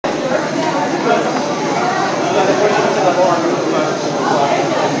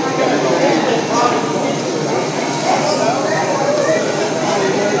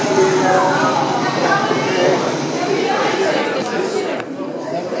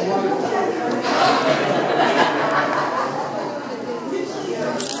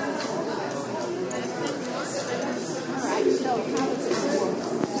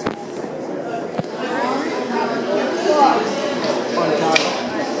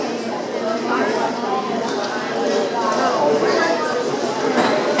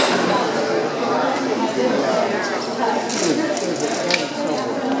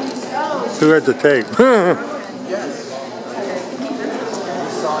Who had the tape?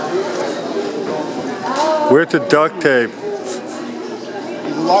 Where's the duct tape?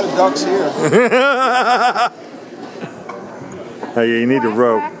 There's a lot of ducks here. Oh, yeah, you need a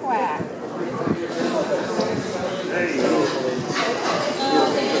rope.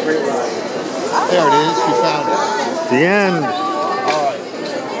 There it is. We found it. The end. All right.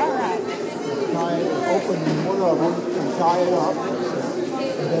 Open one of them and tie it up.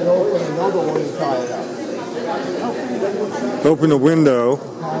 And then open another one and tie it up. Open the window. Tie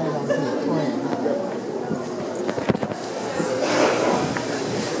it onto the frame.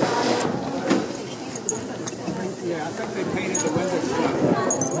 Yeah, I think they painted the windows.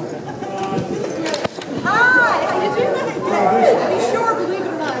 Hi, how you doing? Be sure, believe it or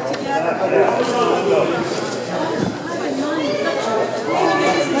not, together.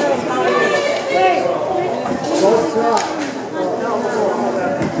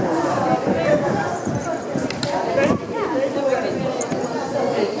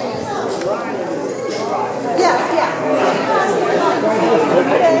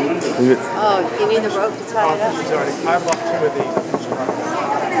 Oh, you need the rope to tie it up? I love two of these.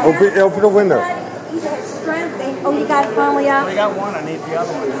 Open the window. Oh, you got it finally out? I got one. I need the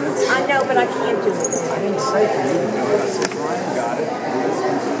other one. I know, but I can't do it. I didn't say for you to do it. I said Ryan got it.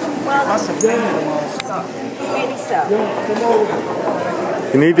 Well, Must have been them all stuck. maybe so.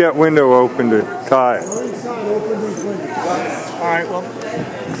 You need that window open to tie it. All right, well.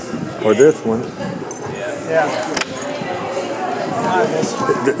 Or this one. Yeah. Not this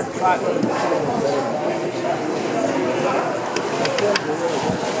one.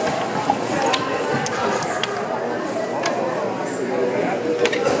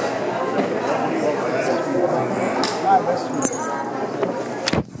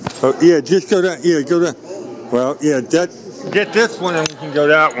 Oh, yeah, just go down. Yeah, go down. Well, yeah, get this one and we can go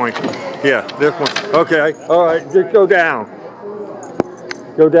that one. Yeah, this one. Okay, all right, just go down.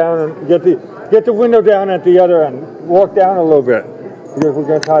 Go down and get the window down at the other end. Walk down a little bit. Because we're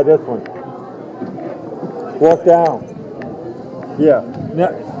going to tie this one. Walk down. Yeah,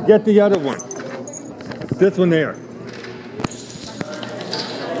 now get the other one. This one there.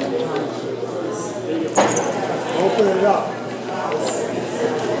 Open it up.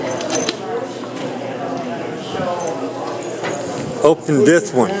 Open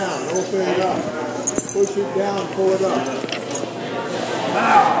this one. Down, open it up. Push it down, pull it up.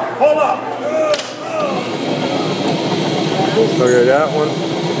 Now, pull up. Okay, that one.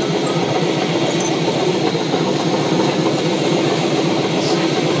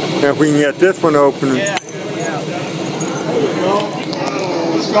 Now if we can get this one open. Yeah. There we go.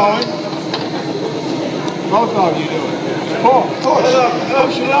 It's going. Both of you do it. Pull,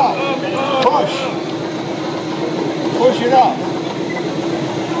 push it up. Push. Push it up.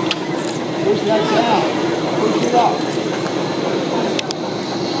 Push that down. Push it up.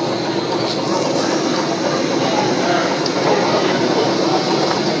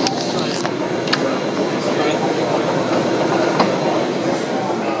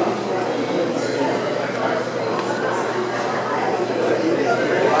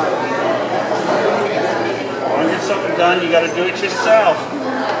 Want to get something done, you got to do it yourself.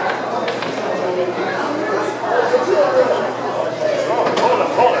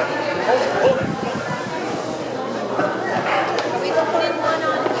 Hold it. Are we putting one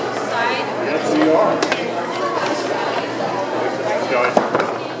on each side? Yes, we are. Let's go.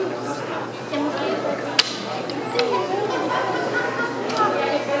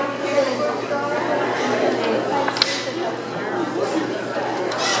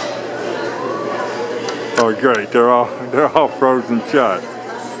 Oh, great! They're all frozen shut.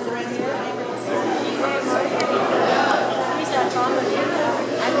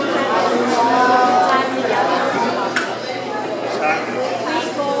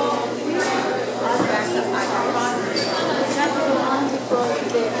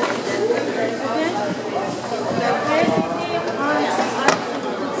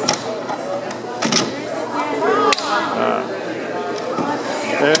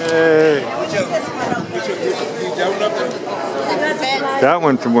 Hey! That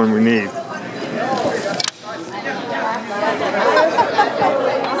one's the one we need.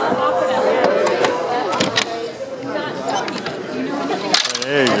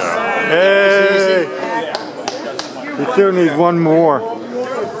 There you go. Hey! We still need one more.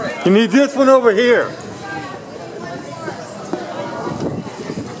 You need this one over here.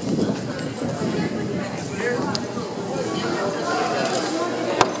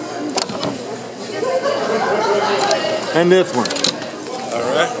 And this one. All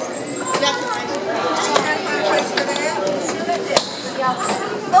right.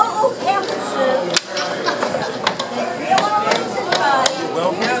 Oh,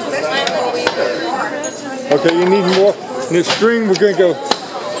 Okay, you need more. And the string, we're going to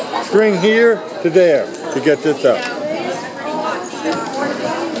go string here to there to get this up.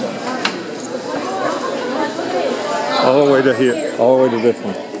 All the way to here. All the way to this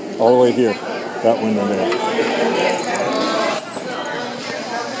one. All the way here. That one to there.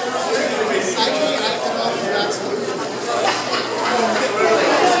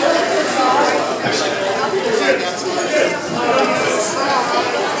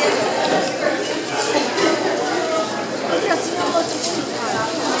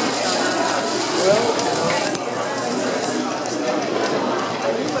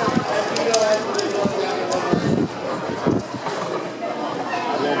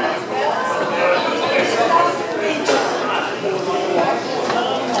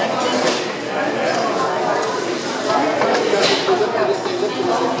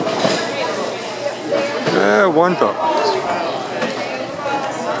 One top.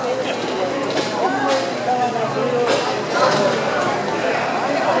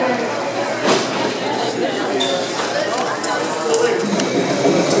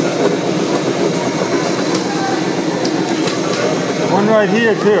 One right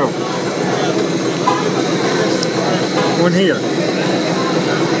here too. One here.